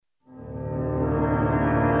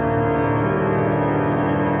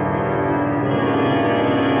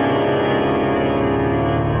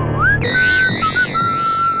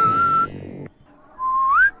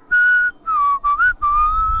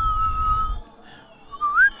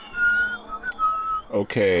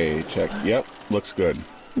Okay, check. Yep, looks good.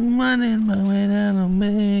 Running my way down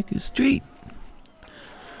Omega Street.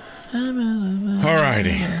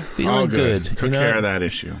 Alrighty. Feeling All good. good. Took care of that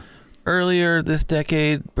issue. Earlier this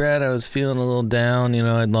decade, Brad, I was feeling a little down.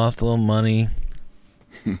 I'd lost a little money.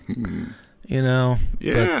 Yeah.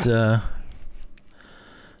 But,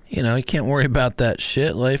 you can't worry about that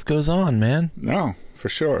shit. Life goes on, man. No, for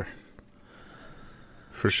sure.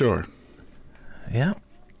 For sure. Yep.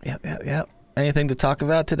 Anything to talk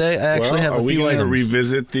about today? I actually have a few items. Are we going to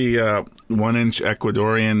revisit the 1-inch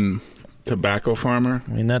Ecuadorian tobacco farmer?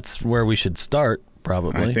 I mean, that's where we should start,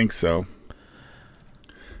 probably. I think so.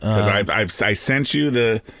 Because I sent you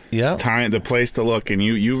the place to look, and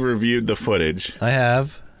you've reviewed the footage. I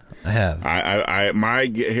have.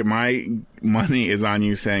 My money is on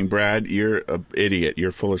you saying, Brad, you're an idiot.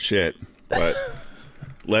 You're full of shit. But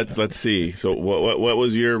let's see. So what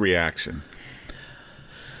was your reaction?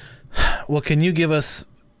 Well, can you give us?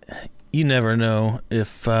 You never know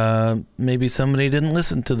if maybe somebody didn't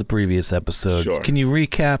listen to the previous episodes. Sure. Can you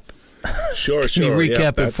recap? Sure. Can you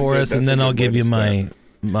recap it for us, and then I'll give you my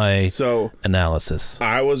analysis.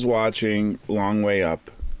 I was watching Long Way Up,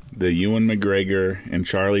 the Ewan McGregor and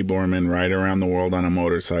Charlie Boorman Ride Around the World on a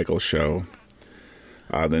Motorcycle show.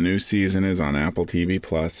 The new season is on Apple TV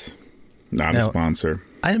Plus. Not a sponsor.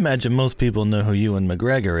 I imagine most people know who Ewan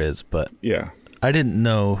McGregor is, but yeah, I didn't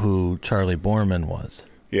know who Charlie Boorman was.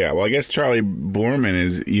 Yeah, well, I guess Charlie Boorman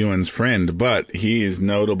is Ewan's friend, but he is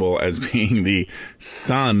notable as being the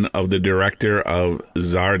son of the director of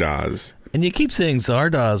Zardoz. And you keep saying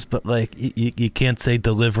Zardoz, but you can't say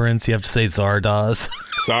Deliverance. You have to say Zardoz.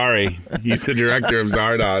 Sorry, he's the director of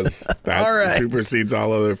Zardoz. That all right. Supersedes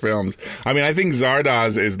all other films. I mean, I think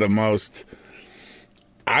Zardoz is the most.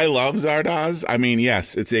 I love Zardoz. I mean,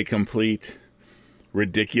 yes, it's a complete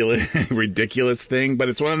ridiculous thing, but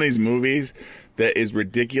it's one of these movies that is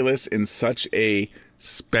ridiculous in such a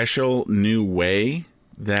special new way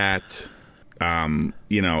that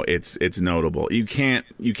it's notable. You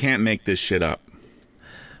can't make this shit up.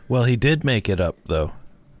 Well, he did make it up though.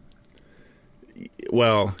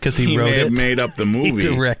 Well, because he wrote may it, have made up the movie, he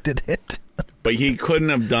directed it, but he couldn't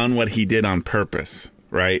have done what he did on purpose,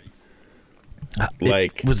 right?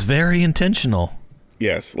 It was very intentional.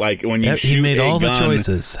 Yes, like when you shoot he made all the the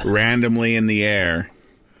choices randomly in the air,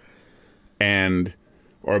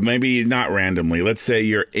 or maybe not randomly. Let's say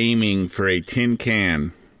you're aiming for a tin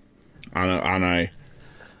can on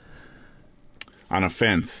a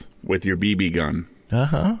fence with your BB gun.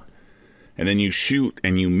 Uh-huh. And then you shoot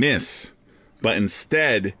and you miss, but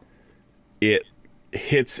instead it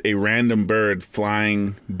hits a random bird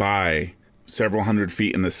flying by several hundred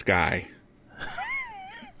feet in the sky.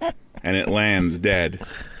 And it lands dead.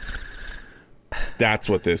 That's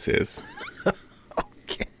what this is.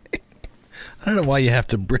 Okay. I don't know why you have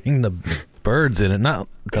to bring the birds in it. Not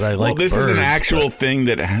that I like birds. Well, this is an actual thing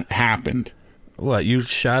that happened. What, you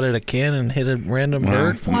shot at a can and hit a random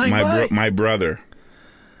bird flying by? My brother.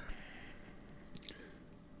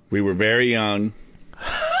 We were very young.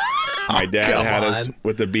 My dad had us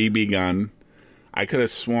with a BB gun. I could have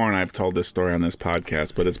sworn I've told this story on this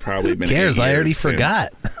podcast, but it's probably been 8 years. I already since.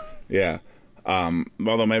 Forgot. Yeah.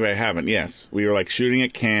 Although maybe I haven't. Yes. We were shooting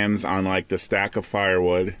at cans on the stack of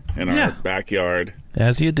firewood in our backyard.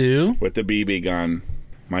 As you do. With the BB gun.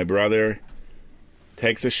 My brother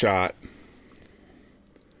takes a shot,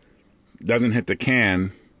 doesn't hit the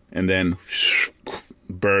can, and then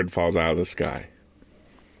bird falls out of the sky.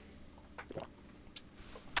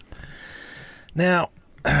 Now,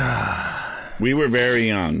 we were very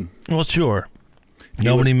young. Well, sure.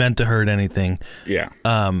 Nobody meant to hurt anything. Yeah.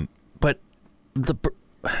 But the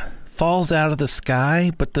falls out of the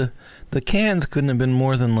sky, but the cans couldn't have been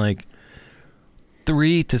more than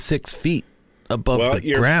 3 to 6 feet above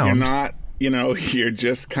the ground. You're not, you're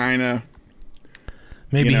just kind of,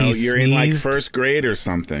 maybe you're in first grade or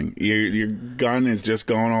something. Your gun is just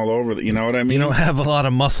going all over. You know what I mean? You don't have a lot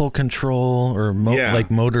of muscle control or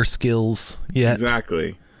motor skills yet.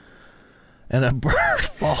 Exactly. And a bird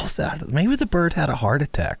falls out. Maybe the bird had a heart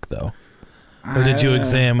attack, though. Or did you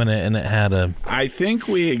examine it and it had a... I think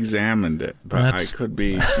we examined it, but I could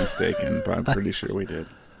be mistaken, but I'm pretty sure we did.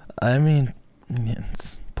 I mean,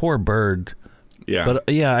 poor bird. Yeah. But,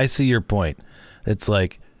 yeah, I see your point. It's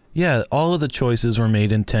all of the choices were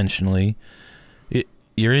made intentionally.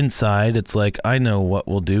 You're inside. It's I know what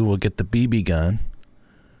we'll do. We'll get the BB gun.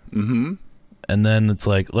 Mm-hmm. And then it's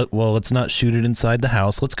let's not shoot it inside the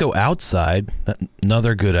house. Let's go outside.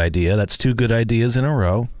 Another good idea. That's 2 good ideas in a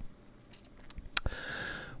row.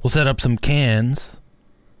 We'll set up some cans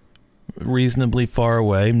reasonably far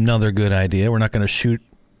away. Another good idea. We're not going to shoot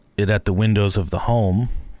it at the windows of the home,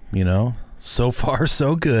 you know. So far,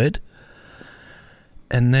 so good.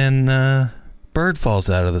 And then bird falls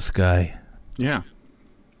out of the sky. Yeah.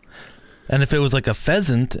 And if it was like a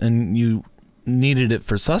pheasant and you needed it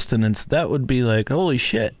for sustenance, that would be like, holy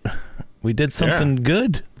shit, we did something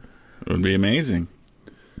good. It would be amazing.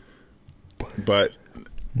 But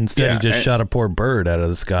instead, he just shot a poor bird out of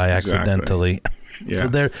the sky accidentally. Yeah. So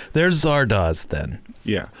there's Zardoz then.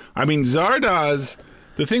 Yeah. I mean, Zardoz,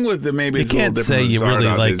 the thing with the maybe it's a little different with Zardoz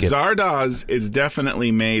really like is Zardoz is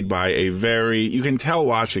definitely made by a very, you can tell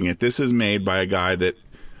watching it, this is made by a guy that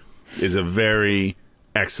is a very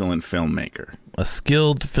excellent filmmaker. A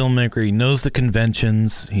skilled filmmaker. He knows the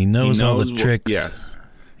conventions. He knows all the tricks. Yes.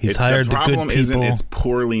 He's hired the good people. The problem isn't it's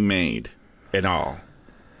poorly made at all.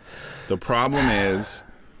 The problem is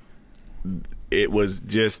it was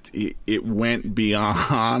just, it went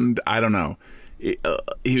beyond, I don't know.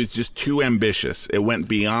 He was just too ambitious. It went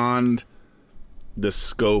beyond the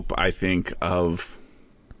scope, I think, of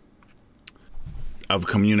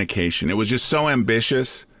communication. It was just so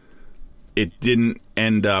ambitious, it didn't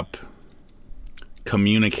end up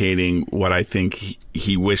communicating what I think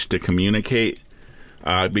he wished to communicate,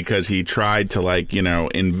 because he tried to, like, you know,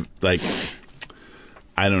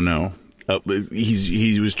 I don't know.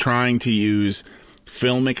 He was trying to use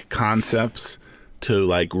filmic concepts to,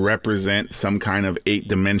 like, represent some kind of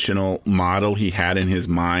 8-dimensional model he had in his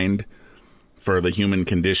mind for the human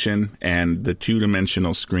condition, and the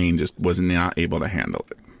 2-dimensional screen just was not able to handle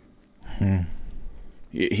it.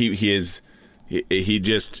 He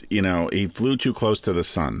just, you know, he flew too close to the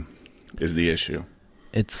sun is the issue.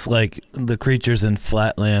 It's like the creatures in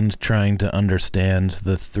Flatland trying to understand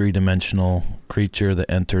the 3-dimensional creature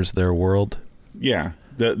that enters their world. Yeah.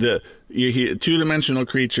 You 2-dimensional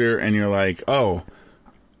creature, and you're like, oh,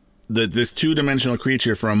 this 2-dimensional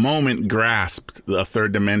creature for a moment grasped a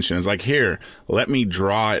 3rd dimension. It's like, here, let me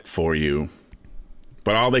draw it for you.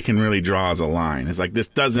 But all they can really draw is a line. It's like, this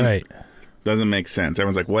doesn't make sense.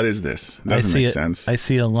 Everyone's like, what is this? It doesn't make sense. I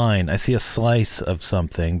see a line. I see a slice of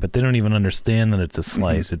something, but they don't even understand that it's a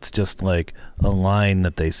slice. Mm-hmm. It's just like a line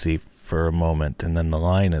that they see for a moment, and then the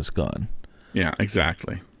line is gone. Yeah,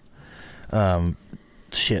 exactly.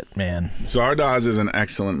 Shit, man. Zardoz is an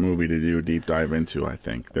excellent movie to do a deep dive into, I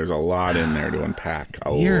think. There's a lot in there to unpack.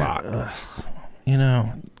 A lot. You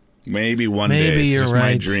know. Maybe one day. It's just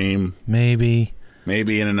my dream. Maybe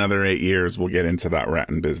in another 8 years we'll get into that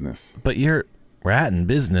ratting business. But you're ratting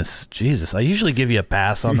business. Jesus, I usually give you a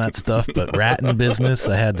pass on that stuff, but ratting business,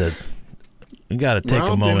 you got to take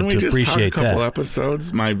a moment to appreciate that. Didn't we just talk a couple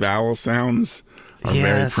episodes? My vowel sounds are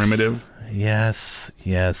very primitive. Yes.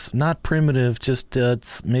 Not primitive, just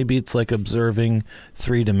maybe it's like observing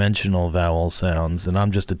 3-dimensional vowel sounds, and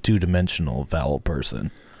I'm just a 2-dimensional vowel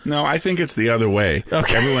person. No, I think it's the other way.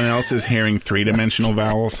 Okay. Everyone else is hearing 3-dimensional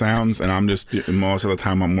vowel sounds, and I'm just, most of the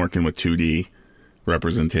time I'm working with 2D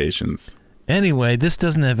representations. Anyway, this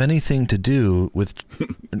doesn't have anything to do with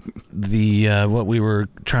the what we were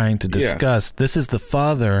trying to discuss. Yes. This is the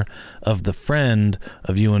father of the friend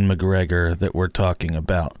of Ewan McGregor that we're talking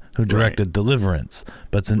about, who directed Deliverance.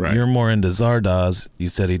 But since you're more into Zardoz, you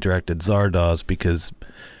said he directed Zardoz because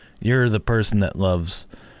you're the person that loves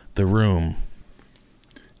The Room.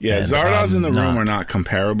 Yeah, Zardoz and The Room are not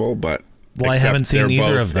comparable, but I haven't seen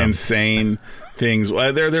either of them. Insane things.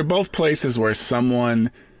 Well, they're both places where someone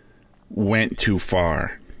went too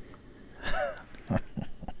far.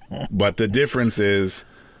 But the difference is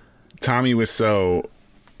Tommy Wiseau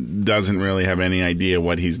doesn't really have any idea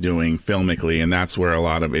what he's doing filmically, and that's where a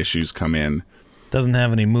lot of issues come in. Doesn't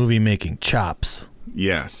have any movie making chops.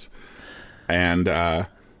 Yes. And a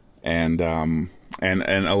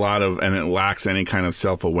lot of, and it lacks any kind of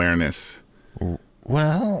self-awareness.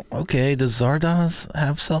 Well, okay, does Zardoz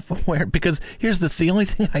have self-awareness? Because here's the only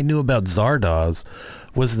thing I knew about Zardoz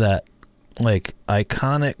was that, like,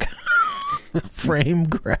 iconic frame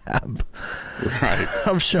grab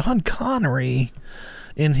of Sean Connery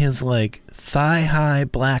in his, like, thigh-high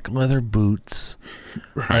black leather boots,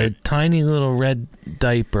 a tiny little red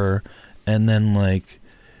diaper, and then, like,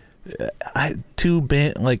 two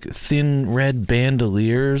thin red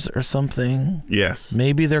bandoliers or something. Yes.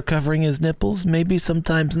 Maybe they're covering his nipples. Maybe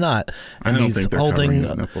sometimes not. And I don't think they're covering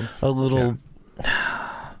his nipples. A little. Yeah.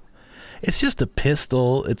 It's just a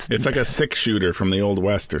pistol. It's like a 6-shooter from the Old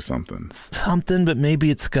West or something. But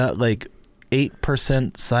maybe it's got like 8%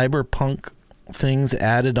 cyberpunk things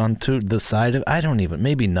added onto the side of. I don't even.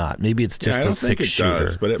 Maybe not. Maybe it's just a 6-shooter.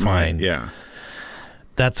 Does, but it might. Yeah.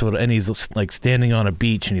 That's what, and he's like standing on a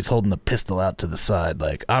beach and he's holding the pistol out to the side,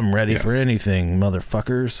 like, I'm ready for anything,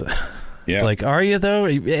 motherfuckers. Yeah. It's like, are you though?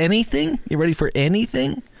 Anything? You ready for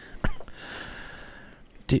anything?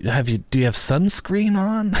 Do you have sunscreen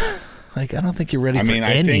on? Like, I don't think you're ready for anything.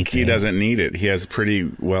 I think he doesn't need it. He has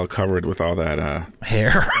pretty well covered with all that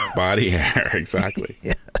hair. Body hair, exactly.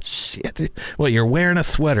 Yeah, shit. Well, you're wearing a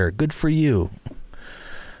sweater. Good for you.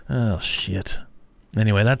 Oh, shit.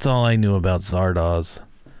 Anyway, that's all I knew about Zardoz.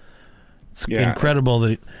 It's incredible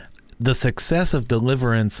that the success of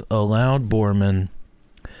Deliverance allowed Boorman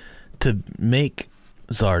to make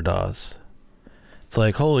Zardoz. It's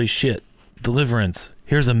like, holy shit, Deliverance,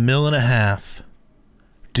 here's $1.5 million.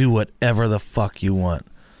 Do whatever the fuck you want.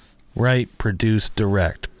 Write, produce,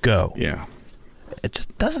 direct, go. Yeah. It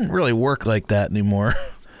just doesn't really work like that anymore.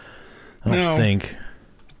 I don't think.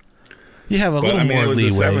 You have a little more leeway. It was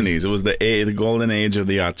the 70s. It was the golden age of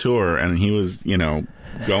the auteur, and he was,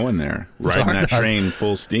 going there, riding that train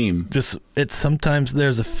full steam. It's sometimes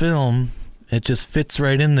there's a film, it just fits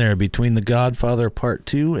right in there between The Godfather Part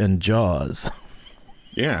 2 and Jaws.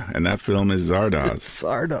 Yeah, and that film is Zardoz.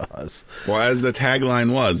 Zardoz. Well, as the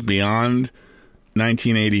tagline was, beyond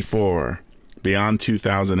 1984, beyond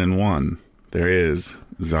 2001, there is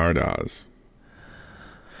Zardoz.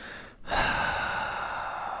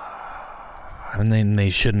 And they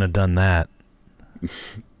shouldn't have done that.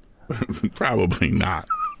 Probably not.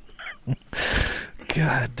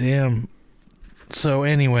 God damn. So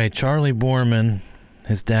anyway, Charlie Boorman,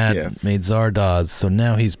 his dad, made Zardoz, so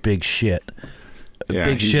now he's big shit. Yeah,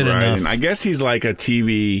 big shit enough. I guess he's like a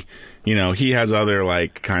TV, he has other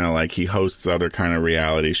he hosts other kind of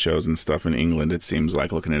reality shows and stuff in England, it seems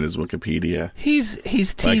like, looking at his Wikipedia. He's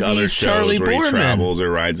TV's like other shows Charlie where Boorman. He travels or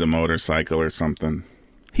rides a motorcycle or something.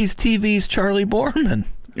 He's TV's Charlie Boorman.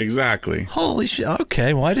 Exactly. Holy shit.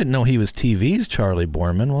 Okay, well, I didn't know he was TV's Charlie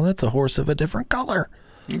Boorman. Well, that's a horse of a different color.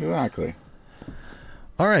 Exactly.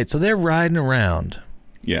 All right, so they're riding around.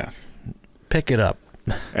 Yes. Pick it up.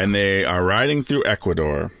 And they are riding through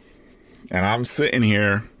Ecuador, and I'm sitting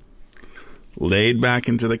here, laid back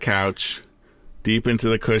into the couch, deep into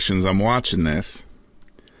the cushions. I'm watching this,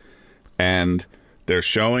 and they're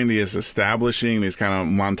establishing these kind of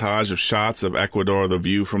montage of shots of Ecuador, the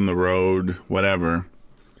view from the road, whatever.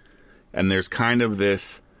 And there's kind of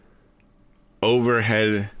this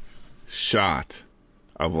overhead shot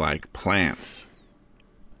of like plants.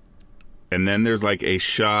 And then there's like a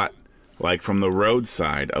shot like from the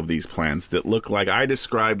roadside of these plants that look like, I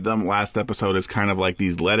described them last episode as kind of like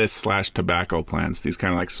these lettuce/tobacco plants, these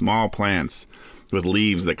kind of like small plants with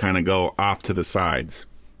leaves that kind of go off to the sides.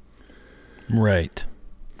 Right.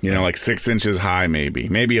 Like 6 inches high,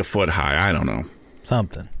 maybe a foot high. I don't know.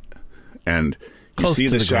 Something. And you see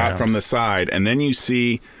the shot from the side, and then you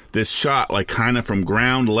see this shot like kind of from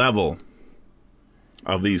ground level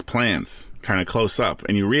of these plants, kind of close up,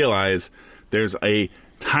 and you realize there's a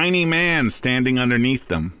tiny man standing underneath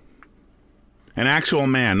them. An actual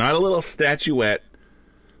man, not a little statuette.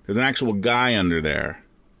 There's an actual guy under there.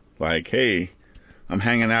 Like, hey, I'm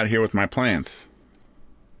hanging out here with my plants.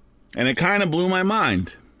 And it kind of blew my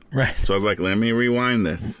mind. Right. So I was like, let me rewind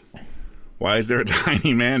this. Why is there a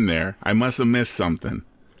tiny man there? I must have missed something.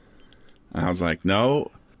 And I was like,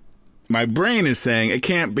 no. My brain is saying it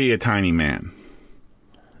can't be a tiny man.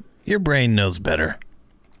 Your brain knows better.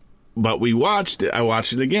 But we watched it. I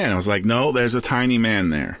watched it again. I was like, no, there's a tiny man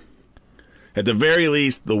there. At the very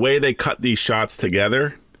least, the way they cut these shots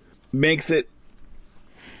together makes it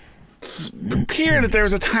appear that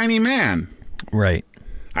there's a tiny man. Right.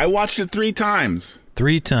 I watched it 3 times.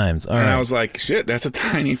 3 times. All right. And I was like, shit, that's a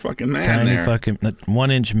tiny fucking man tiny there. Fucking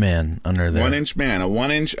 1-inch man under there. 1-inch man, a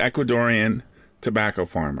 1-inch Ecuadorian tobacco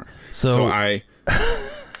farmer. So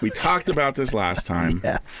we talked about this last time.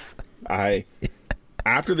 Yes.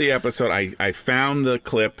 After the episode, I found the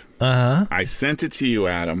clip. Uh-huh. I sent it to you,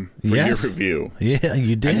 Adam, for your review. Yeah,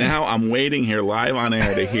 you did. And now I'm waiting here live on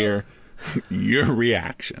air to hear your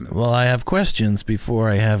reaction. Well, I have questions before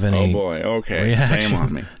I have any. Oh boy, okay. Lay 'em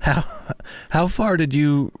on me. How far did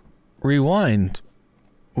you rewind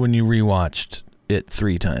when you rewatched it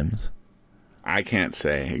 3 times? I can't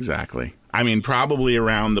say exactly. I mean, probably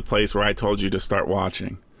around the place where I told you to start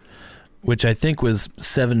watching. Which I think was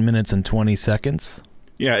 7 minutes and 20 seconds.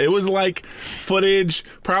 Yeah, it was like footage,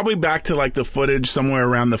 probably back to like the footage, somewhere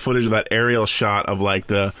around the footage of that aerial shot of like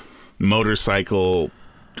the motorcycle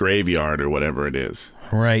graveyard or whatever it is.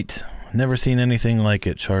 Right. Never seen anything like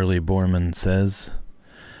it, Charlie Boorman says.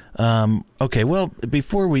 Okay, well,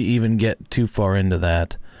 before we even get too far into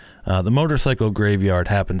that, the motorcycle graveyard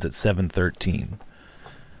happens at 7:13.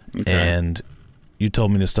 Okay. And you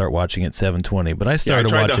told me to start watching at 7:20, but I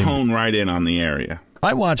started watching. I tried to hone right in on the area.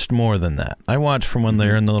 I watched more than that. I watched from when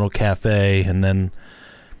they're in the little cafe, and then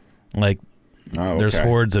like there's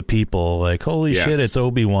hordes of people like, holy shit, it's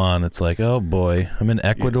Obi-Wan. It's like, oh boy, I'm in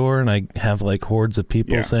Ecuador and I have like hordes of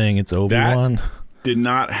people saying it's Obi-Wan. That did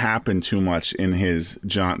not happen too much in his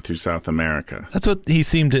jaunt through South America. That's what he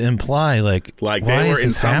seemed to imply. Like they why were is in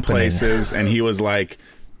this some happening? places, and he was like,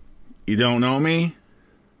 "You don't know me,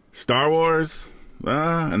 Star Wars,"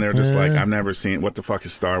 and they're just like, "I've never seen. What the fuck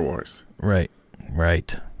is Star Wars?" Right.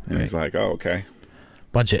 And he's like, "Oh, okay."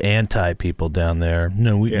 Bunch of anti people down there.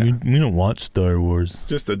 No, we don't watch Star Wars. It's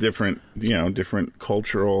just a different, different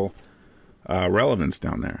cultural relevance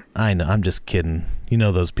down there. I know. I'm just kidding. You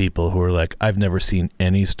know those people who are like, I've never seen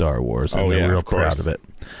any Star Wars, and they're real proud of it.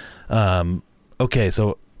 Okay,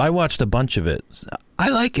 so I watched a bunch of it. I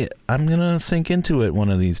like it. I'm gonna sink into it one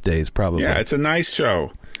of these days, probably. Yeah, it's a nice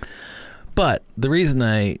show. But the reason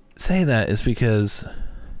I say that is because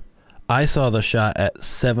I saw the shot at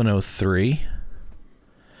 7:03.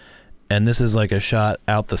 And this is like a shot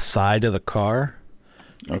out the side of the car.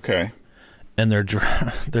 Okay. And they're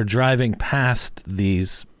driving past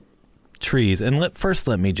these trees. And first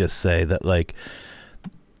let me just say that, like,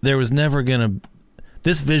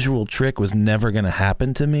 this visual trick was never going to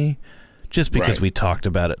happen to me just because we talked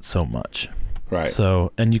about it so much. Right.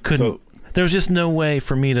 So, and you couldn't, there was just no way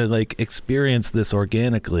for me to, like, experience this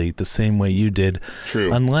organically the same way you did.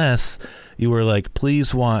 True. Unless you were like,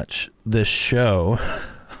 please watch this show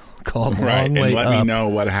called Long Way Up. And let me know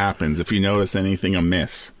what happens if you notice anything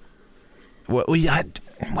amiss. Well,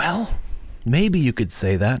 maybe you could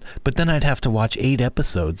say that, but then I'd have to watch 8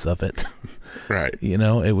 episodes of it. Right.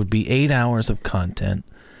 It would be 8 hours of content.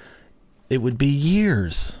 It would be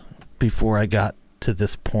years before I got to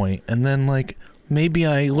this point, and then like maybe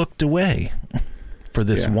I looked away for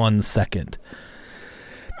this 1 second.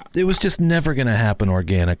 It was just never going to happen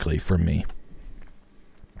organically for me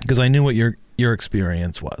because I knew what your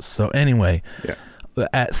experience was. So anyway,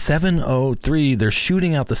 at 7:03, they're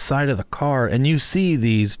shooting out the side of the car, and you see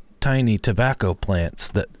these tiny tobacco plants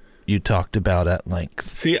that you talked about at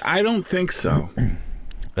length. See, I don't think so.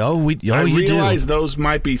 I realize those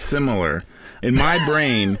might be similar. In my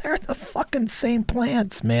brain, they're the fucking same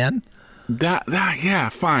plants, man. Yeah,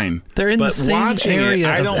 fine. They're in the same area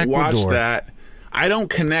of Ecuador. I don't watch that. I don't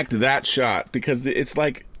connect that shot because it's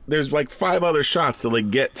like there's like 5 other shots that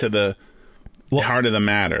like get to the heart of the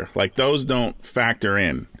matter. Like those don't factor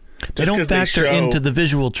in. They don't factor into the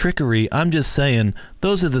visual trickery. I'm just saying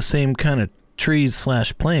those are the same kind of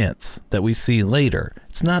trees/plants that we see later.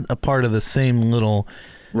 It's not a part of the same little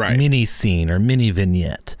mini scene or mini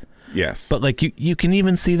vignette. Yes. But like you can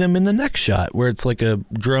even see them in the next shot where it's like a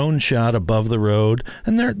drone shot above the road,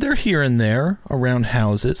 and they're here and there around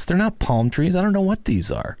houses. They're not palm trees. I don't know what these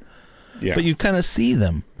are. Yeah. But you kind of see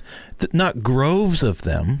them. Not groves of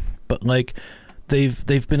them, but like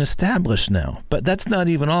they've been established now. But that's not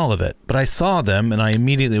even all of it. But I saw them and I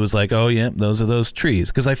immediately was like, oh yeah, those are those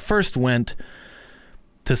trees. Because I first went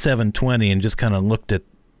to 720 and just kind of looked at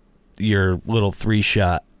your little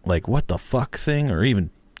 3-shot, like what the fuck thing, or even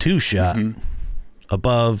 2-shot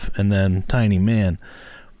above and then tiny man.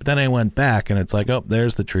 But then I went back and it's like, oh,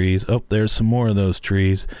 there's the trees. Oh, there's some more of those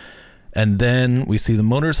trees. And then we see the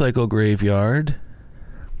motorcycle graveyard.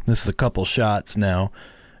 This is a couple shots now.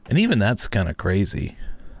 And even that's kind of crazy.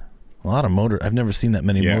 A lot of I've never seen that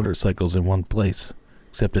many motorcycles in one place,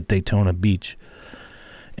 except at Daytona Beach.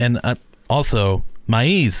 And also,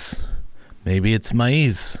 maíz. Maybe it's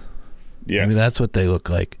maíz. Yes. Maybe that's what they look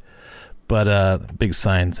like. But big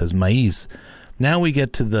sign says maíz. Now we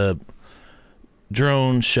get to the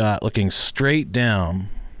drone shot looking straight down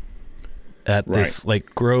at this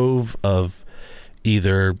like grove of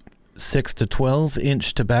either 6 to 12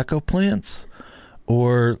 inch tobacco plants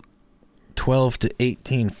or 12 to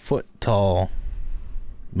 18 foot tall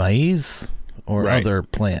maíz or other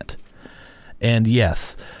plant. And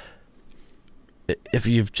yes, if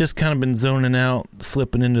you've just kind of been zoning out,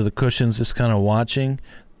 slipping into the cushions, just kind of watching,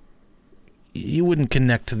 you wouldn't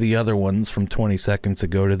connect to the other ones from 20 seconds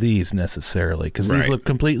ago to these necessarily, because these look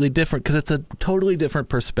completely different, because it's a totally different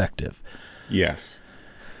perspective. Yes.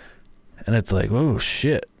 And it's like, oh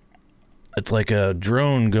shit. It's like a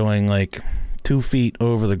drone going like 2 feet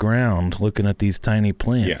over the ground looking at these tiny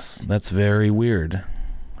plants. Yes. That's very weird.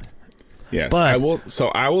 Yes. But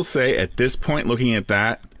I will say at this point, looking at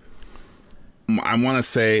that, I want to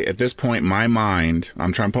say at this point, my mind,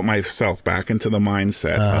 I'm trying to put myself back into the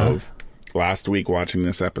mindset of last week watching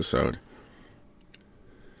this episode.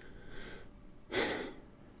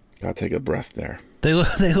 Gotta take a breath there. They look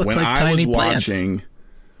when like tiny plants. When I was watching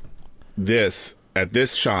this, at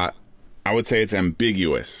this shot, I would say it's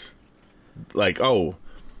ambiguous. Like, oh,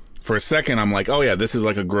 for a second, I'm like, oh yeah, this is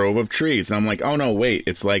like a grove of trees. And I'm like, oh no, wait,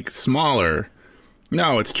 it's like smaller,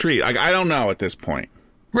 No, it's tree. I don't know at this point.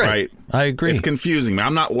 Right. I agree. It's confusing me.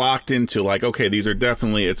 I'm not locked into like, okay, these are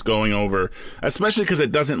definitely, it's going over, especially because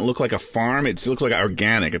it doesn't look like a farm. It just looks like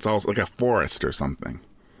organic. It's also like a forest or something.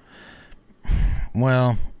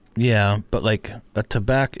 Well, yeah, but like a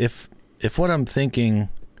tobacco, if what I'm thinking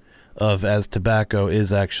of as tobacco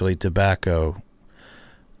is actually tobacco,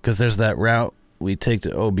 because there's that route we take to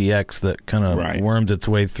OBX that kind of wormed its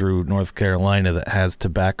way through North Carolina that has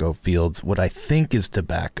tobacco fields, what I think is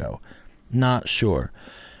tobacco. Not sure.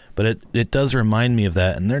 But it does remind me of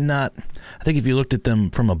that, and they're not, I think if you looked at them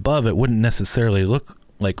from above, it wouldn't necessarily look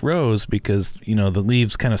like rose because, you know, the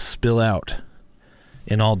leaves kind of spill out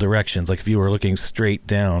in all directions. Like if you were looking straight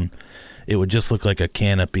down, it would just look like a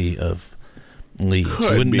canopy of leaves.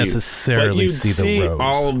 You wouldn't necessarily see the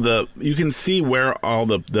rose. You can see where all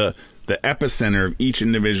the epicenter of each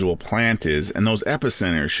individual plant is, and those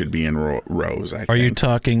epicenters should be in rows, I think. Are you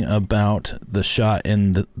talking about the shot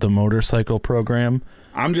in the motorcycle program?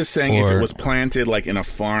 I'm just saying if it was planted like in a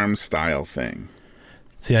farm style thing.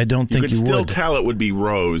 See, I don't think you would. You could still tell it would be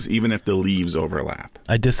rows even if the leaves overlap.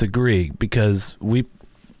 I disagree because we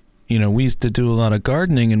used to do a lot of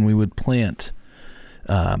gardening and we would plant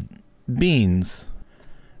beans,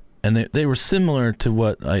 and they were similar to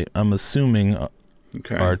what I'm assuming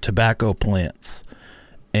are tobacco plants,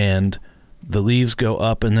 and the leaves go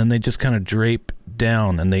up and then they just kind of drape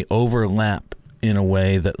down and they overlap in a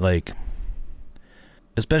way that, like,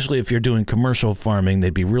 especially if you're doing commercial farming,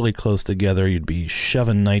 they'd be really close together. You'd be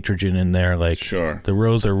shoving nitrogen in there. Like, sure. The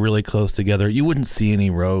rows are really close together. You wouldn't see any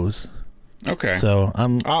rows. Okay. So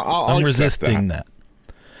I'm resisting that.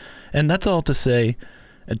 And that's all to say,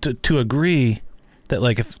 to agree that,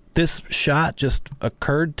 like, if this shot just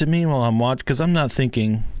occurred to me while I'm watching, because I'm not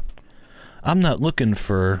looking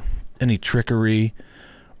for any trickery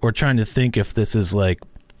or trying to think if this is, like,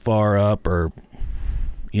 far up or,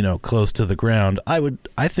 you know, close to the ground.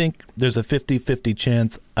 I think there's a 50-50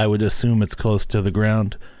 chance I would assume it's close to the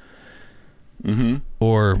ground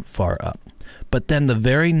or far up. But then the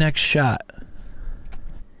very next shot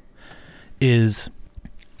is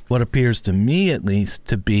what appears to me, at least,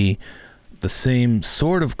 to be the same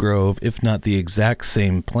sort of grove, if not the exact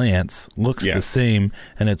same plants, looks the same,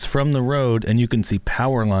 and it's from the road, and you can see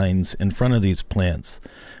power lines in front of these plants.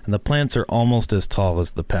 And the plants are almost as tall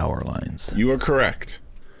as the power lines. You are correct.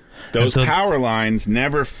 Those power lines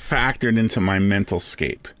never factored into my mental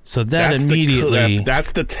scape. So that's immediately...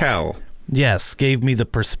 That's the tell. Yes, gave me the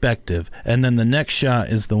perspective. And then the next shot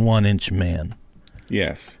is the 1-inch man.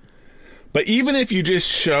 Yes. But even if you just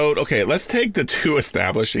showed... Okay, let's take the 2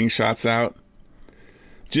 establishing shots out.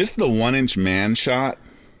 Just the 1-inch man shot.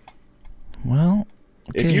 Well,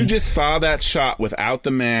 okay. If you just saw that shot without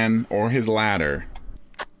the man or his ladder,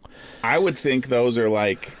 I would think those are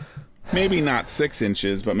like... Maybe not 6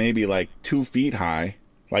 inches, but maybe like 2 feet high.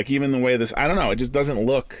 Like even the way this... I don't know, it just doesn't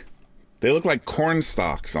look... They look like corn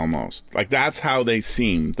stalks almost. Like that's how they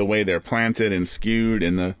seem, the way they're planted and skewed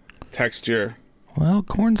in the texture. Well,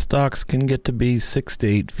 corn stalks can get to be 6 to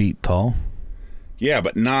 8 feet tall. Yeah,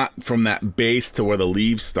 but not from that base to where the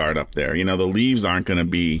leaves start up there. You know, the leaves aren't going to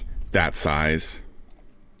be that size.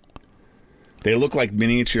 They look like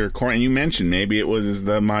miniature corn. And you mentioned maybe it was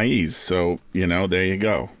the maize. So, you know, there you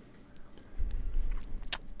go.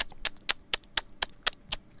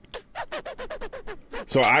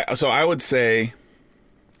 So I would say,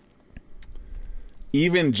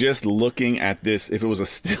 even just looking at this, if it was a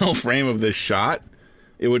still frame of this shot,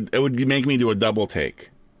 it would make me do a double take.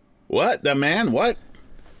 What? That man? What?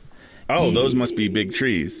 Oh, those must be big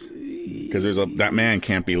trees, because that man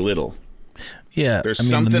can't be little. Yeah, there's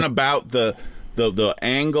something about the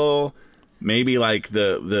angle, maybe like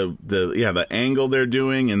the angle they're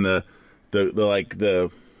doing, and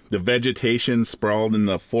the vegetation sprawled in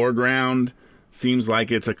the foreground. Seems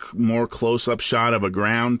like it's a more close-up shot of a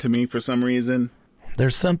ground to me for some reason.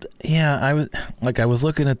 There's something, yeah. I was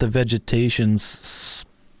looking at the vegetation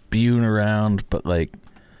spewing around, but like,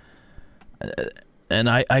 and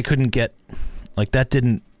I couldn't get, like, that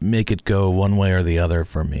didn't make it go one way or the other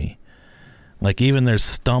for me. Like even there's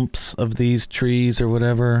stumps of these trees or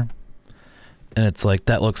whatever, and it's like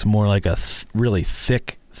that looks more like a really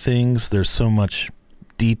thick things. There's so much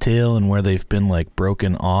detail in where they've been like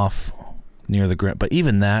broken off near the ground, but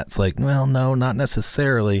even that's like, well, no, not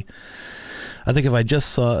necessarily. I think if I just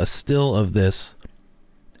saw a still of this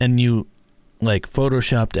and you like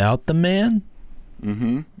photoshopped out the man,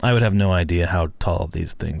 I would have no idea how tall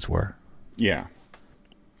these things were. Yeah.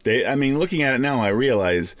 Looking at it now, I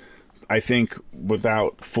realize, I think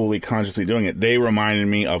without fully consciously doing it, they reminded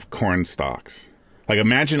me of corn stalks. Like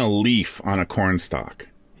imagine a leaf on a corn stalk.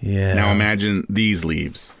 Yeah. Now imagine these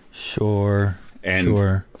leaves. Sure. And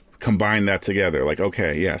sure. combine that together. Like,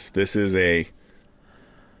 okay, yes, this is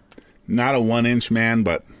not a 1-inch man,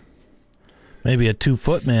 but maybe a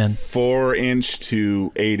 2-foot man. 4-inch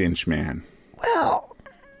to 8-inch man. Well,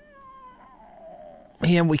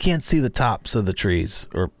 yeah, we can't see the tops of the trees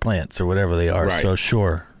or plants or whatever they are. Right. So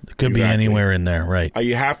sure, it could be Exactly. anywhere in there, right?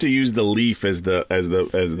 You have to use the leaf as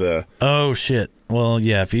the. Oh shit. Well,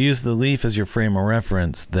 yeah, if you use the leaf as your frame of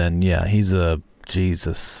reference, then yeah, he's a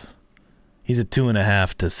 2.5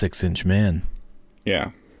 to 6-inch man.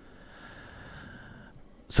 Yeah.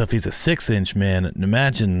 So if he's a 6-inch man,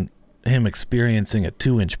 imagine him experiencing a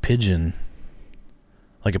 2-inch pigeon,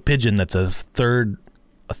 like a pigeon that's a third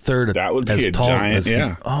That would be as a tall giant. as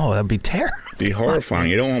Yeah. that'd be terrible. Be horrifying.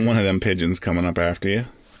 You don't want one of them pigeons coming up after you.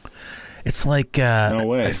 It's like No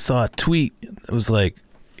way. I saw a tweet. It was like,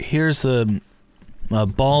 here's a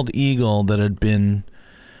bald eagle that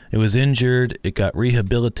it was injured, it got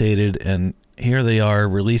rehabilitated, and here they are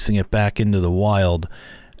releasing it back into the wild,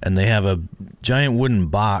 and they have a giant wooden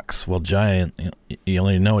box. Well, giant, you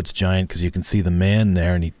only know it's giant because you can see the man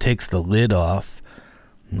there, and he takes the lid off,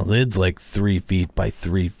 and the lid's like 3 feet by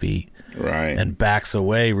 3 feet. Right. And backs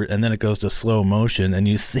away, and then it goes to slow motion, and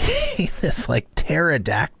you see this like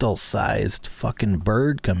pterodactyl-sized fucking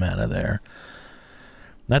bird come out of there.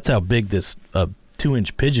 That's how big this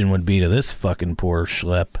 2-inch pigeon would be to this fucking poor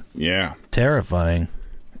schlep. Yeah. Terrifying.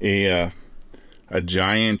 A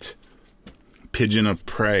giant pigeon of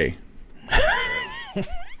prey.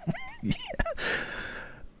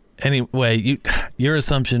 Anyway, your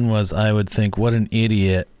assumption was I would think, what an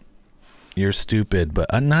idiot. You're stupid,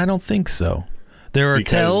 but I don't think so. There are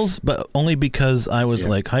tells, but only because I was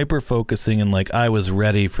like hyper-focusing and like I was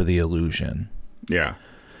ready for the illusion. Yeah.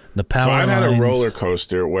 The power So I've had a lines- roller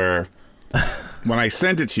coaster where when I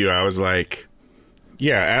sent it to you, I was like,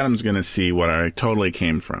 yeah, Adam's going to see what I totally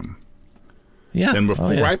came from. Yeah. And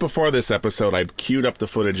yeah. right before this episode, I queued up the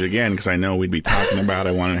footage again because I know we'd be talking about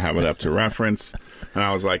it. I wanted to have it up to reference. And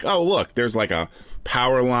I was like, oh, look, there's like a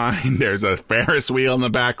power line. There's a Ferris wheel in the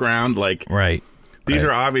background. Like, Right. these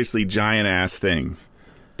Right. are obviously giant-ass things.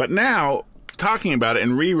 But now, talking about it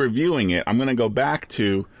and re-reviewing it, I'm going to go back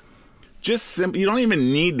to just you don't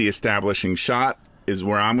even need the establishing shot is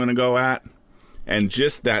where I'm going to go at. And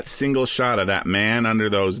just that single shot of that man under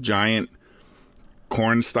those giant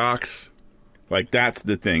corn stalks, like that's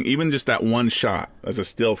the thing. Even just that one shot as a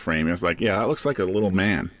still frame, it's like, yeah, that looks like a little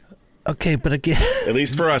man. Okay, but again, At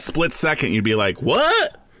least for a split second, you'd be like,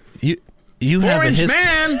 what? you have a 4-inch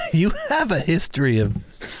man! You have a history of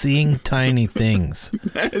seeing tiny things,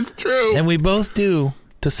 That is true. and we both do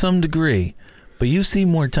to some degree. But you see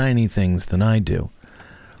more tiny things than I do.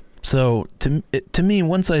 So to me,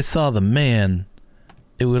 once I saw the man,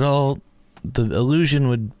 the illusion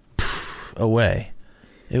would away.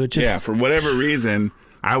 It would just Yeah, for whatever reason,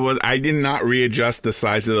 I did not readjust the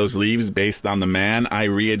size of those leaves based on the man. I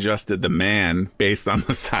readjusted the man based on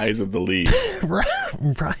the size of the leaves.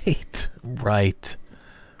 Right.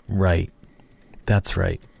 That's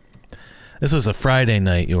right. This was a Friday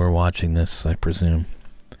night you were watching this, I presume.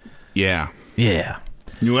 Yeah. Yeah.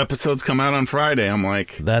 New episodes come out on Friday. I'm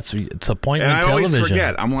like, It's appointment and I television. always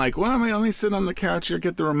forget. I'm like, well, let me sit on the couch here,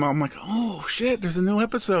 get the remote. I'm like, oh shit, there's a new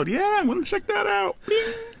episode. Yeah, I want to check that out.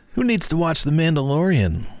 Bing. Who needs to watch The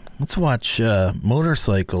Mandalorian? Let's watch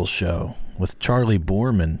Motorcycle Show with Charlie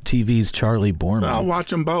Borman, TV's Charlie Borman. I'll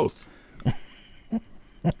watch them both.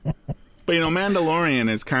 But Mandalorian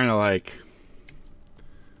is kind of like,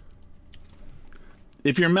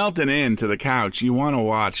 if you're melting into the couch, you want to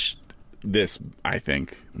watch this, I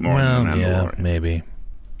think, more than Mandalorian. Yeah, maybe.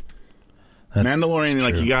 Mandalorian, That's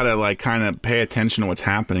like, true. you gotta, like, kind of pay attention to what's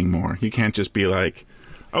happening more. You can't just be like,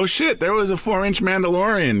 oh shit, there was a 4-inch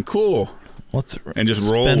Mandalorian, cool. Let's And just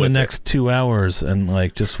roll spend the with it. next 2 hours and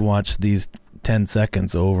like just watch these 10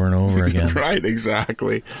 seconds over and over again. Right,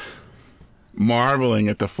 exactly. Marveling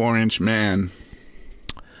at the 4-inch man.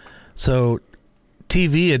 So,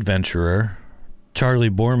 TV adventurer Charlie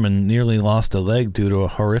Borman nearly lost a leg due to a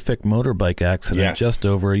horrific motorbike accident Yes. just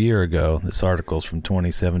over a year ago. This article's from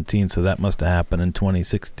 2017, so that must have happened in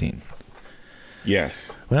 2016.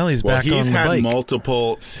 Yes. Well, he's Well, back on he's the had bike.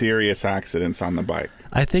 multiple serious accidents on the bike.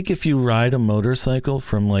 I think if you ride a motorcycle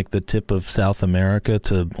from like the tip of South America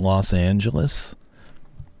to Los Angeles,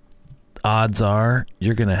 odds are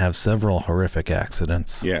you're going to have several horrific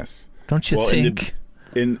accidents. Yes. Don't you Well, think?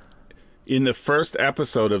 In the first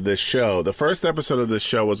episode of this show,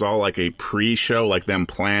 was all like a pre-show, like them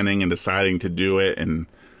planning and deciding to do it, and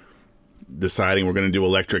deciding we're going to do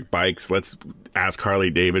electric bikes. Let's ask Harley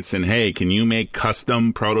Davidson, hey, can you make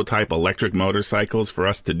custom prototype electric motorcycles for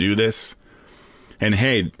us to do this? And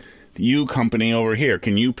hey, you company over here,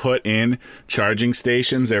 can you put in charging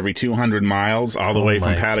stations every 200 miles all the way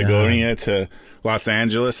from Patagonia to Los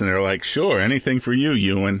Angeles? And they're like, sure, anything for you,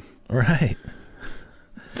 Ewan. Right.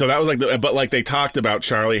 So that was like, but like they talked about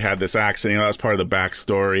Charlie had this accident. That was part of the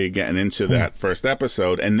backstory getting into that first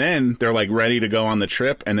episode. And then they're like ready to go on the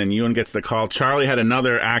trip. And then Ewan gets the call. Charlie had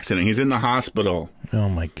another accident. He's in the hospital. Oh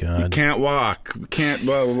my God. He can't walk.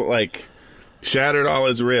 Like shattered all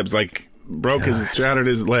his ribs. Like shattered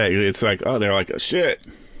his leg. It's like, oh, they're like, oh, shit.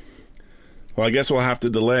 Well, I guess we'll have to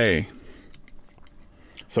delay.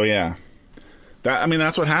 So yeah.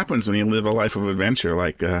 That's what happens when you live a life of adventure,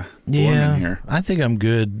 like Borman here. I think I'm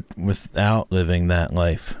good without living that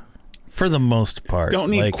life, for the most part. Don't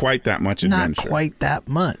need quite that much adventure. Not quite that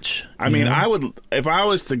much. I mean, I would, if I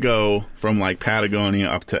was to go from like Patagonia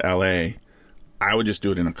up to LA, I would just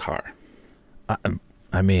do it in a car.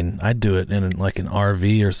 I mean, I'd do it in like an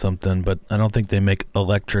RV or something, but I don't think they make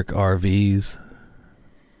electric RVs.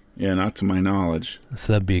 Yeah, not to my knowledge.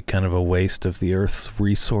 So that'd be kind of a waste of the Earth's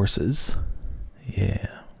resources.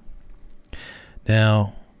 Yeah.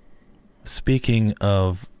 Now, speaking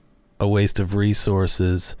of a waste of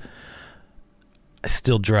resources, I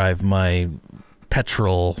still drive my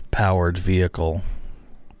petrol-powered vehicle,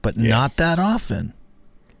 but not that often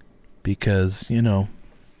because,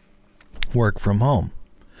 work from home.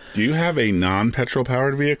 Do you have a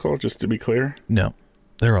non-petrol-powered vehicle, just to be clear? No.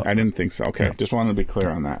 I didn't think so. Okay, just wanted to be clear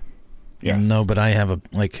on that. Yes. No, but I have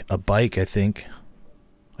a bike, I think.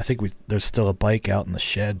 There's still a bike out in the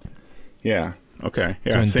shed. Yeah. Okay.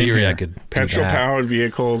 Yeah. So in theory, I could petrol-powered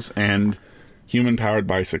vehicles and human-powered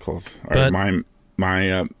bicycles are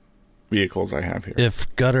my vehicles I have here.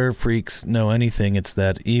 If gutter freaks know anything, it's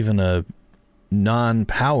that even a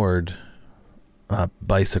non-powered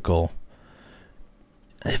bicycle,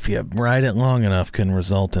 if you ride it long enough, can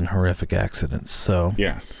result in horrific accidents. So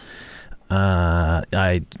yes.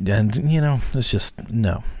 It's just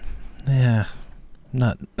no. Yeah.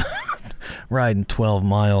 Not riding 12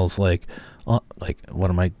 miles like what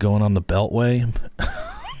am I going on the Beltway?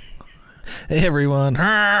 Hey everyone,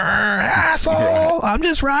 asshole! I'm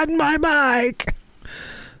just riding my bike.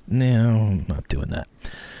 No, I'm not doing that.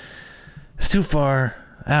 It's too far,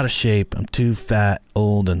 out of shape. I'm too fat,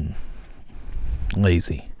 old, and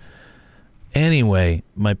lazy. Anyway,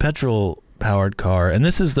 my petrol-powered car, and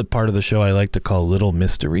this is the part of the show I like to call Little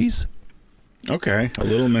Mysteries. Okay, a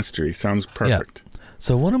little mystery. Sounds perfect. Yeah.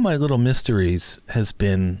 So one of my little mysteries has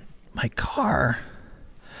been my car.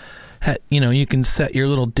 You can set your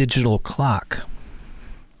little digital clock.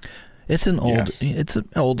 It's an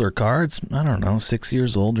older car. It's, I don't know, 6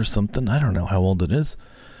 years old or something. I don't know how old it is.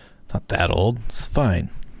 It's not that old. It's fine.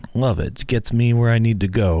 Love it. It gets me where I need to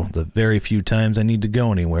go. The very few times I need to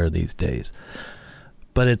go anywhere these days.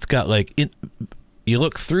 But it's got you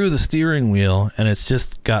look through the steering wheel and it's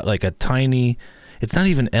just got like a tiny, it's not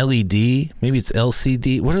even LED, maybe it's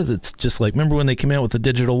LCD. It's just like, remember when they came out with the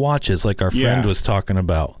digital watches like our friend was talking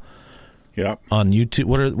about? Yep. On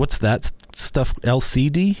YouTube. What's that stuff?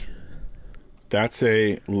 LCD? That's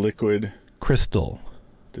a liquid crystal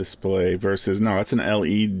display versus that's an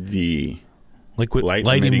LED. Liquid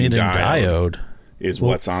light emitting diode is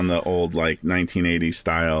what's on the old 1980s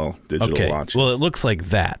style digital watches. Well, it looks like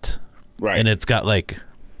that. Right. And it's got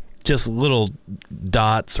just little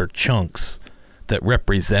dots or chunks that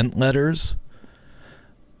represent letters.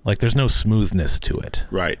 There's no smoothness to it.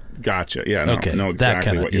 Right. Gotcha. Yeah. No, okay. Know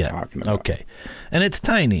exactly what you're talking about. Okay. And it's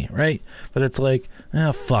tiny, right? But it's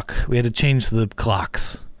fuck. We had to change the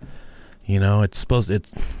clocks. It's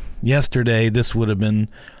yesterday this would have been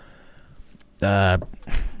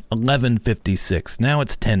 11:56. Now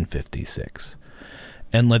it's 10:56.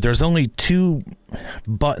 And there's only 2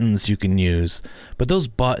 buttons you can use, but those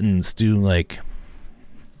buttons do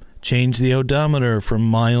change the odometer from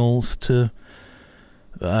miles to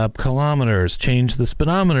kilometers, change the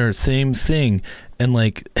speedometer, same thing. And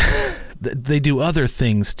they do other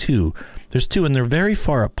things too. There's 2 and they're very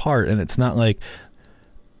far apart, and it's not like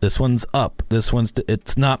this one's up, this one's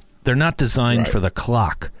they're not designed for the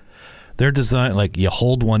clock. They're designed you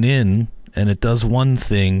hold one in and it does one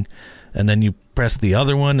thing, and then you press the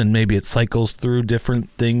other one and maybe it cycles through different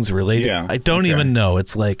things related. Yeah, I don't even know.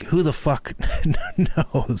 It's who the fuck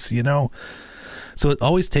knows, So it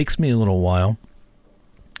always takes me a little while.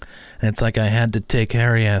 And it's I had to take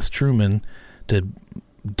Harry S. Truman to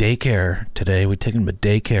daycare today. We take him to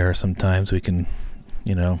daycare sometimes. We can,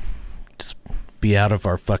 just be out of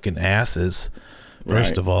our fucking asses,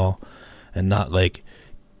 first of all, and not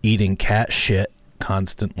eating cat shit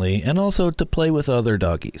constantly, and also to play with other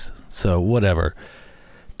doggies. So whatever.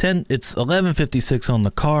 It's 11:56 on the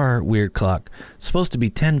car weird clock. It's supposed to be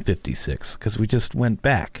 10:56 because we just went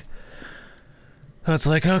back. So it's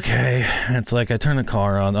like, okay. It's like I turn the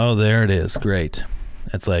car on. Oh, there it is. Great.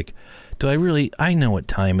 It's like, I know what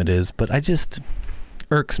time it is, but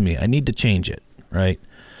irks me. I need to change it, right?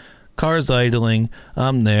 Car's idling.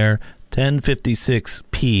 I'm there. 10:56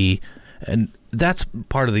 p. And that's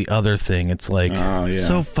part of the other thing. It's like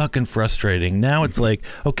so fucking frustrating. Now it's like,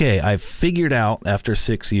 okay, I've figured out after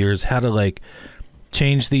 6 years how to like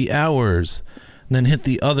change the hours, and then hit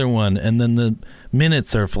the other one, and then the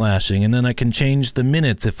minutes are flashing, and then I can change the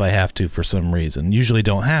minutes if I have to for some reason. Usually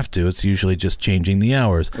don't have to. It's usually just changing the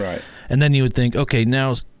hours. Right. And then you would think, okay,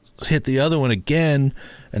 now hit the other one again,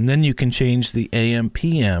 and then you can change the AM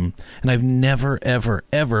PM. And I've never ever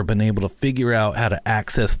ever been able to figure out how to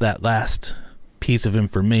access that last piece of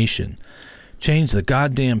information. Change the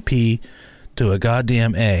goddamn P to a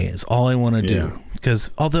goddamn A is all I want to do.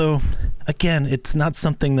 Because although, again, it's not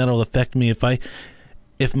something that'll affect me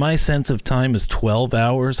if my sense of time is 12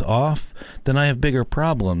 hours off, then I have bigger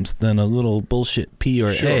problems than a little bullshit P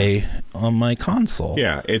or A on my console.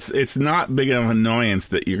 Yeah, it's not big of an annoyance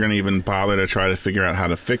that you're going to even bother to try to figure out how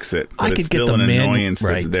to fix it. But it's still an annoyance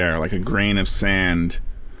that's there, like a grain of sand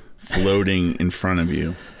floating in front of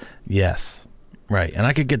you. Yes, right. And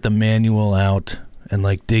I could get the manual out and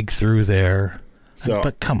like dig through there.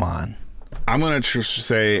 But come on. I'm going to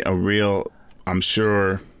say a real dumb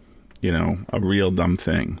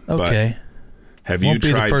thing. Okay. But have you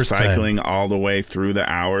tried cycling all the way through the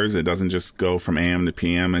hours? It doesn't just go from AM to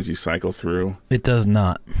PM as you cycle through? It does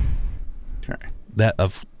not. Okay.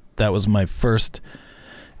 That was my first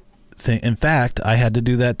thing. In fact, I had to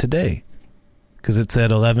do that today because it said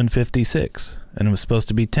 11:56 and it was supposed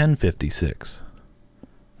to be 10:56.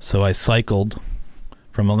 So I cycled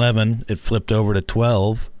from 11. It flipped over to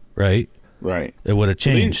 12, right? Right. It would have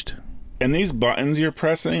changed. And these buttons you're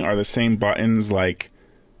pressing are the same buttons like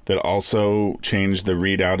that also change the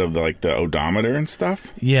readout of the odometer and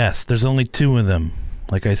stuff? Yes, there's only 2 of them,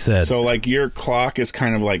 like I said. So like your clock is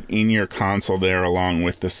kind of like in your console there along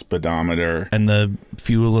with the speedometer. And the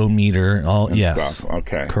fuelometer, stuff.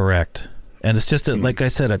 Okay. Correct. And it's just, like I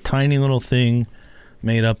said, a tiny little thing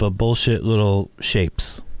made up of bullshit little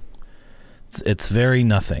shapes. It's very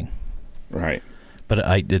nothing. Right. But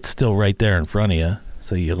it's still right there in front of you.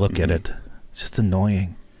 So you look at it. It's just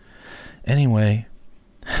annoying. Anyway,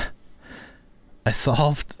 I'm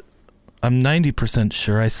 90%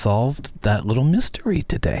 sure I solved that little mystery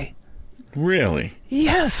today. Really?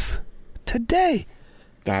 Yes. Today.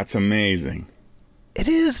 That's amazing. It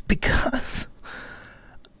is because,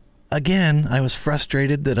 again, I was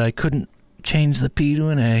frustrated that I couldn't change the P to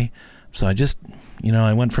an A. So I just...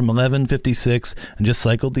 I went from 11:56 and just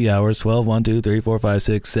cycled the hours. 12, 1, 2, 3, 4, 5,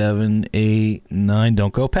 6, 7, 8, 9.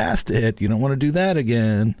 Don't go past it. You don't want to do that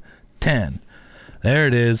again. 10. There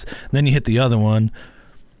it is. Then you hit the other one.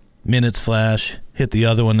 Minutes flash. Hit the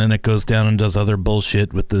other one. Then it goes down and does other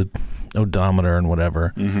bullshit with the odometer and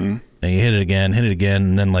whatever. Mm-hmm. And you hit it again.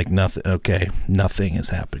 And then like nothing. Okay, nothing has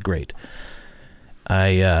happened. Great.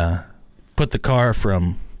 I put the car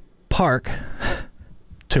from park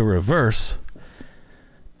to reverse.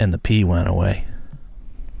 And the P went away.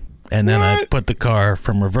 And then I put the car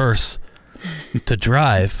from reverse to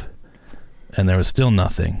drive, and there was still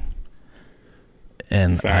nothing.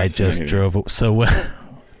 And I just drove. So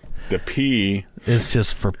the P is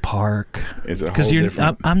just for park. Is a whole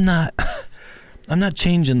different. I'm not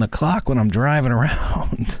changing the clock when I'm driving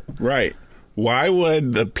around. Right. Why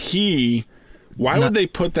would the P? Why would they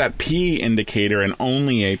put that P indicator and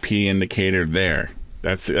only a P indicator there?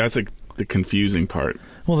 That's the confusing part.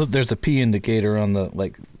 Well, there's a P indicator on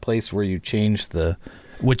the place where you change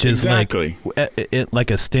which is exactly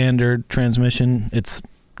like a standard transmission. It's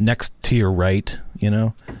next to your right,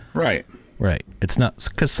 Right. Right. It's not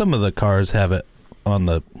because some of the cars have it on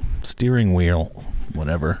the steering wheel,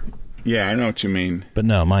 whatever. Yeah, I know what you mean. But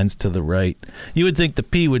no, mine's to the right. You would think the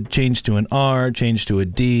P would change to an R, change to a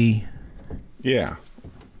D. Yeah.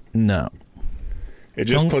 No. It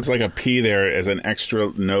just puts like a P there as an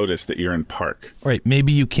extra notice that you're in park. Right.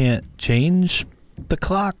 Maybe you can't change the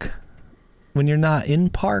clock when you're not in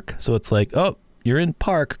park. So it's like, oh, you're in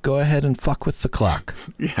park. Go ahead and fuck with the clock.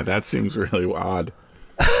 Yeah, that seems really odd.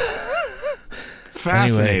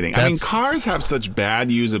 Fascinating. Anyway, cars have such bad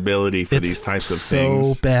usability for these types of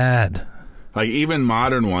things. So bad. Like even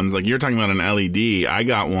modern ones, like you're talking about an LED. I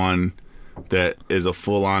got one that is a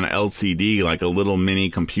full-on LCD, like a little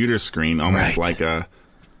mini computer screen, almost like a,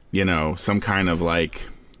 some kind of like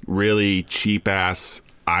really cheap-ass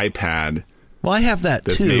iPad Well, I have that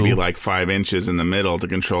that's too. maybe like 5 inches in the middle to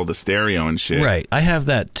control the stereo and shit. Right. I have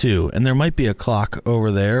that too. And there might be a clock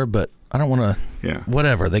over there, but I don't want to. Yeah.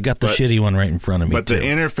 Whatever. They got the shitty one right in front of me. But too. the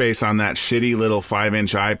interface on that shitty little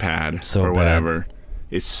 5-inch iPad So or bad. whatever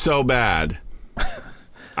is so bad.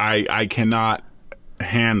 I cannot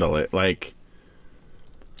handle it. Like,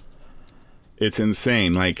 it's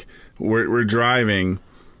insane. Like, we're driving,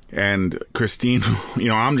 and Christine,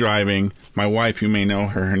 I'm driving. My wife, you may know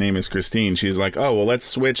her name is Christine. She's like, oh, well, let's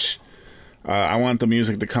switch. I want the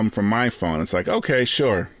music to come from my phone. It's like, okay,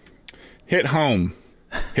 sure. Hit home.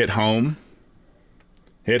 Hit home.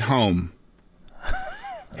 Hit home.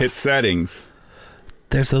 Hit settings.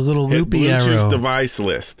 There's a little Hit loopy Bluetooth arrow. device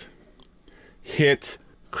list. Hit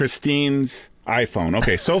Christine's iPhone.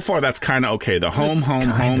 Okay, so far that's kind of okay. The home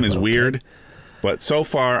is okay. weird, but so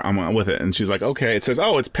far I'm with it. And she's like, okay. It says,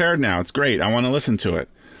 oh, it's paired now. It's great. I want to listen to it.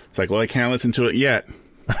 It's like, well, I can't listen to it yet.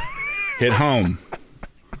 Hit home.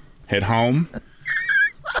 Hit home.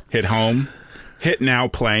 Hit home. Hit now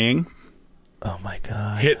playing. Oh my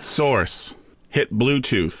God. Hit source. Hit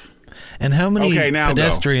Bluetooth. And how many Okay, now go.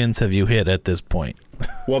 pedestrians have you hit at this point?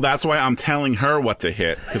 Well, that's why I'm telling her what to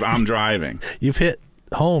hit, because I'm driving. You've hit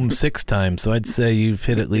home 6 times, so I'd say you've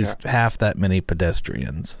hit at least half that many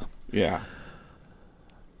pedestrians. Yeah.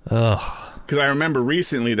 Ugh. Because I remember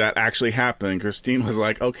recently that actually happened, and Christine was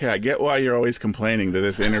like, okay, I get why you're always complaining that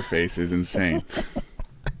this interface is insane.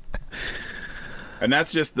 And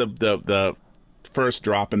that's just the first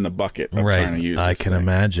drop in the bucket of trying to use this I can thing.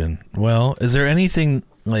 imagine. Well, is there anything,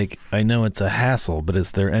 like, I know it's a hassle, but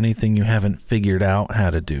is there anything you haven't figured out how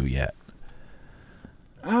to do yet?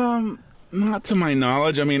 Not to my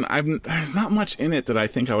knowledge. I mean, there's not much in it that I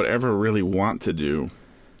think I would ever really want to do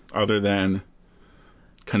other than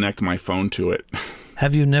connect my phone to it.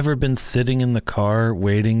 Have you never been sitting in the car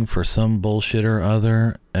waiting for some bullshit or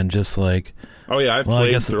other and just like, Oh, yeah, I've Well, I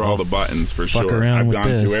played guess through I'll all the buttons for fuck sure. around I've with gone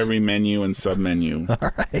this. through every menu and sub-menu. all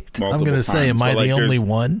right, I'm Multiple going to say, am times, I but, like, the only there's-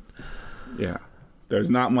 one? Yeah. There's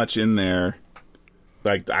not much in there.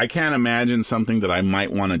 Like, I can't imagine something that I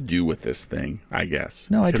might want to do with this thing, I guess.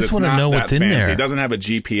 No, I 'Cause just it's wanna not know that what's in fancy. there. It doesn't have a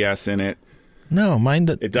GPS in it. No, mine.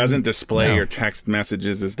 It doesn't display No. your text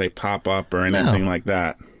messages as they pop up or anything like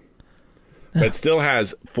that. But it still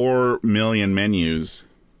has 4 million menus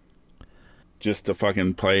just to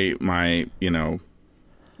fucking play my,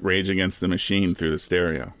 Rage Against the Machine through the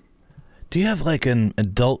stereo. Do you have like an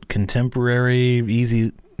adult contemporary,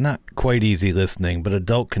 easy, not quite easy listening, but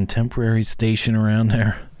adult contemporary station around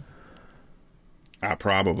there?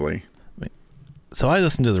 Probably. So I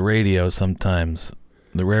listen to the radio sometimes.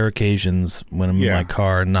 The rare occasions when I'm in Yeah. my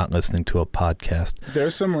car and not listening to a podcast.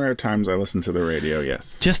 There's some rare times I listen to the radio,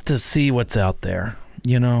 yes. Just to see what's out there,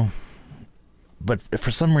 But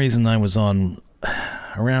for some reason I was on,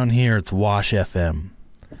 around here it's Wash FM.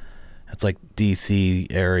 It's like DC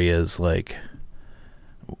areas, like,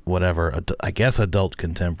 whatever, I guess adult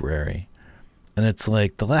contemporary. And it's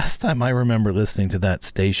like, the last time I remember listening to that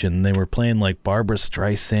station, they were playing like Barbra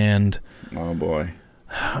Streisand. Oh, boy.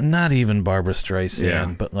 Not even Barbra Streisand, Yeah.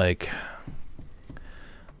 but like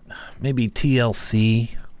maybe TLC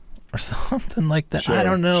or something like that. I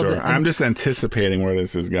don't know. Sure. I'm just anticipating where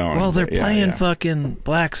this is going. Well, they're but yeah, playing yeah. fucking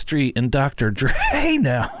Blackstreet and Dr. Dre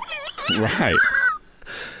now. Right.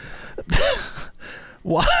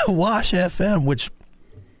 Wash FM, which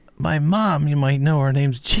my mom, you might know, her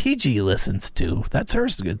name's Gigi, listens to. That's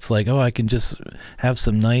hers. It's like, oh, I can just have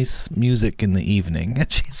some nice music in the evening.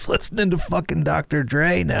 And she's listening to fucking Dr.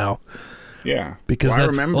 Dre now. Yeah. Because Well, I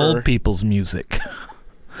that's remember, old people's music.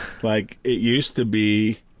 like, it used to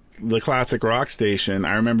be the classic rock station.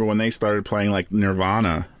 I remember when they started playing, like,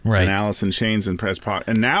 Nirvana Right. and Alice in Chains and Press Pop.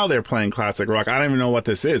 And now they're playing classic rock. I don't even know what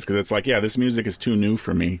this is because it's like, yeah, this music is too new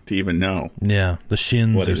for me to even know. Yeah, the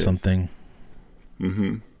Shins What or it is. something.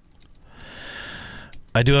 Mm-hmm.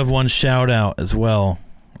 I do have one shout out as well.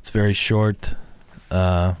 It's very short.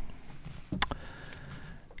 Can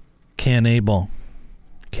Abel.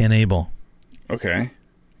 Okay.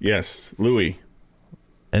 Yes. Louis.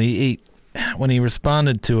 And he when he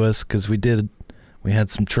responded to us, because we had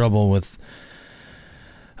some trouble with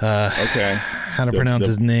Okay. how to pronounce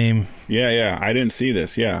his name. Yeah. I didn't see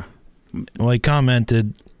this. Yeah. Well, he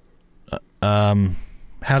commented,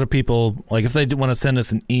 how do people, like, if they want to send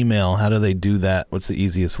us an email, how do they do that? What's the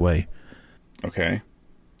easiest way? Okay.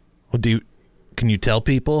 Well, can you tell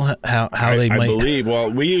people how they I might? believe.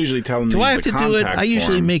 Well, we usually tell them. Do to I use have the to do it? contact I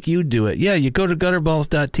usually form. make you do it. Yeah, you go to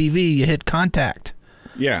gutterballs.tv, you hit contact.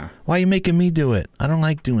 Yeah. Why are you making me do it? I don't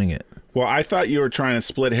like doing it. Well, I thought you were trying to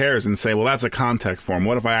split hairs and say, well, that's a contact form.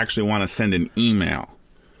 What if I actually want to send an email?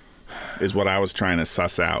 is what I was trying to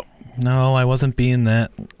suss out. No, I wasn't being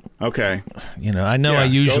that. Okay. I know I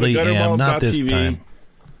usually am. Not this TV. time.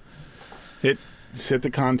 Hit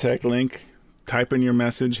the contact link. Type in your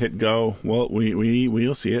message. Hit go. Well,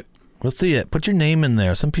 we'll see it. We'll see it. Put your name in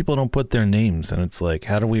there. Some people don't put their names, and it's like,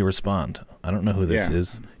 how do we respond? I don't know who this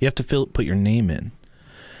is. You have to put your name in.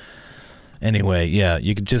 Anyway, yeah,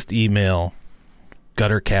 you could just email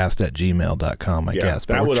guttercast@gmail.com, I guess.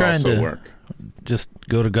 But that would also work. Just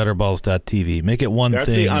go to gutterballs.tv. Make it one thing.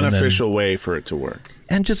 That's the unofficial way for it to work.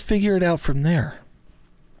 And just figure it out from there.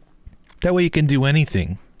 That way you can do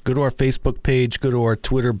anything. Go to our Facebook page. Go to our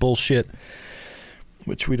Twitter bullshit,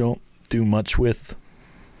 which we don't do much with.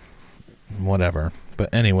 Whatever.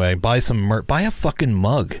 But anyway, buy some merch. Buy a fucking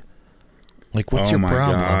mug. Like, what's your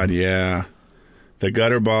problem? Oh, my God, yeah. The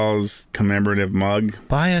Gutterballs commemorative mug.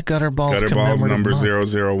 Buy a Gutterballs commemorative number mug.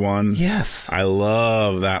 001. Yes. I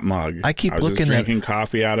love that mug. I keep looking just drinking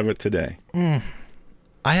coffee out of it today.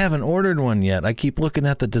 I haven't ordered one yet. I keep looking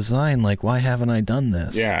at the design like, why haven't I done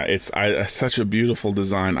this? Yeah, it's such a beautiful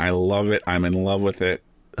design. I love it. I'm in love with it.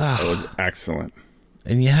 It was excellent.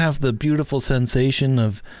 And you have the beautiful sensation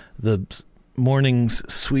of the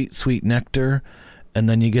morning's sweet, sweet nectar, and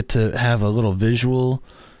then you get to have a little visual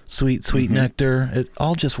sweet, sweet nectar. It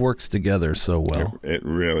all just works together so well. It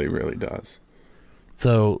really, really does.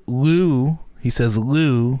 So Lou, he says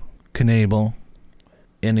Lou Knable,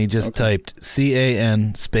 and he just typed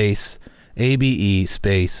CAN space ABE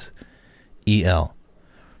space EL,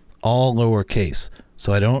 all lowercase.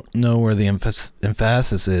 So I don't know where the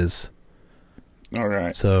emphasis is. All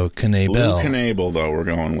right. So Knable. Lou Knable, though, we're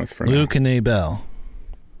going with for now. Lou Knable.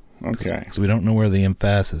 Okay. Because we don't know where the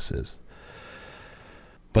emphasis is.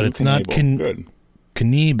 But Lou it's not Good.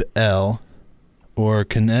 Knebe L or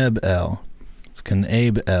Kneb L. It's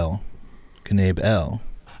Knabe L. Knabe L.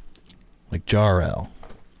 Like Jar L.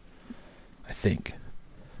 I think.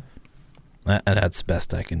 And that's the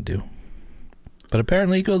best I can do. But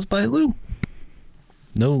apparently he goes by Lou.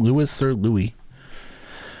 No Louis or Louis.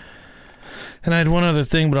 And I had one other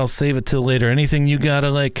thing, but I'll save it till later. Anything you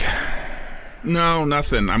gotta like? No,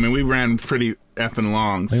 nothing. I mean, we ran pretty effing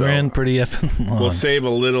long. We ran pretty effing long. We'll save a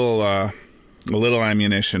little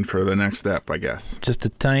ammunition for the next step, I guess. Just a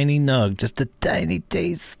tiny nug, just a tiny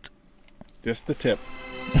taste. Just the tip.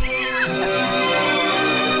 All right,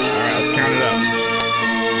 let's count it up.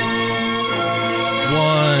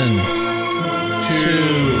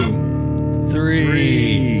 1, 2,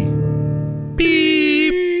 3.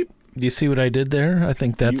 Beep. Do you see what I did there? I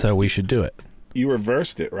think that's how we should do it. You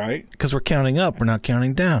reversed it, right? Because we're counting up, we're not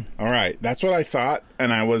counting down. All right, that's what I thought,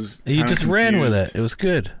 and I was. You just ran with confused. it. It was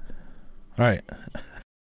good. All right.